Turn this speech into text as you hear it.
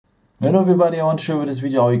Hello everybody, I want to show you with this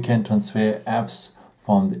video how you can transfer apps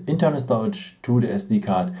from the internal storage to the SD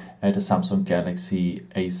card at the Samsung Galaxy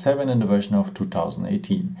A7 in the version of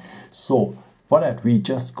 2018. So for that we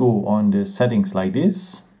just go on the settings like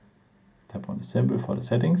this, tap on the symbol for the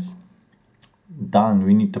settings, then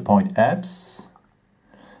we need to point apps,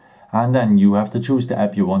 and then you have to choose the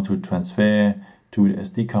app you want to transfer to the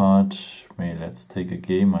SD card. Let's take a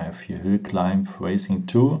game. I have here Hill Climb Racing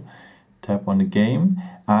 2. Tap on the game,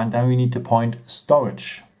 and then we need to point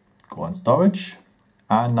storage. Go on storage,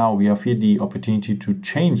 and now we have here the opportunity to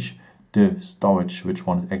change the storage, which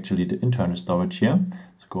one is actually the internal storage here.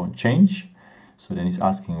 So go on change. So then he's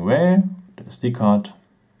asking where, the SD card.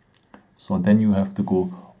 So then you have to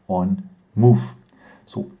go on move.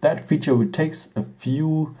 So that feature will takes a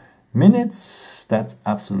few minutes. That's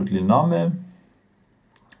absolutely normal,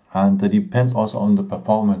 and it depends also on the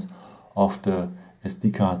performance of the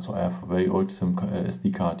SD card. So I have a very old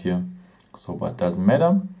SD card here, so but doesn't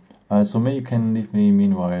matter. So maybe you can leave me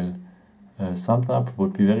meanwhile a thumbs up,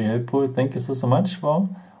 would be very helpful. Thank you so much for,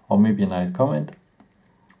 or maybe a nice comment.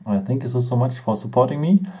 Thank you so much for supporting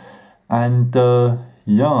me. And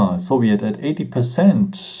yeah, so we are at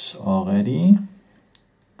 80% already,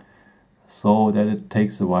 so that it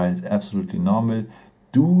takes a while is absolutely normal.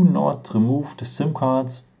 Do not remove the SIM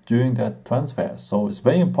cards during that transfer. So it's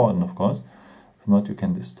very important, of course. If not, you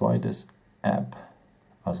can destroy this app,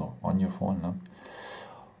 also on your phone. No?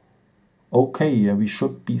 Okay, we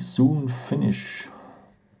should be soon finished.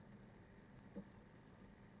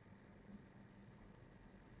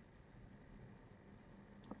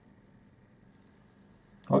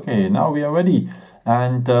 Okay, now we are ready,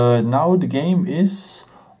 and now the game is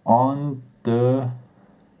on the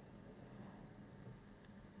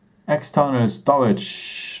external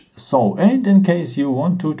storage. So, and in case you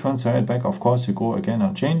want to transfer it back, of course you go again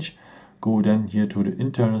on change, go then here to the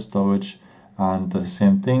internal storage, and the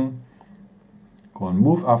same thing, go and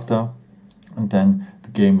move after, and then the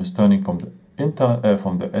game is turning from the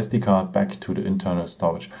SD card back to the internal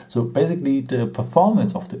storage. So basically the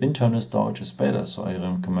performance of the internal storage is better, so I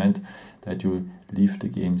recommend that you leave the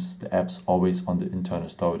apps always on the internal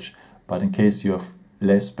storage. But in case you have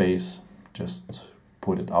less space, just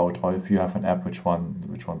put it out, or if you have an app which one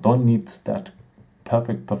don't need that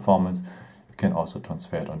perfect performance, you can also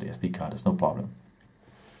transfer it on the SD card. It's no problem.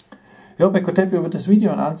 I hope I could help you with this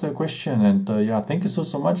video and answer a question, and yeah, thank you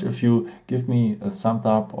so much. If you give me a thumbs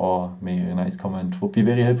up or maybe a nice comment, would be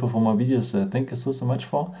very helpful for my videos. Thank you so much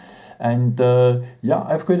for. And yeah,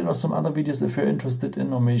 I've created also some other videos if you're interested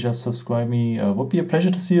in, or maybe just subscribe me. Would be a pleasure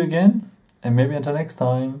to see you again, and maybe until next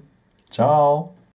time. Ciao.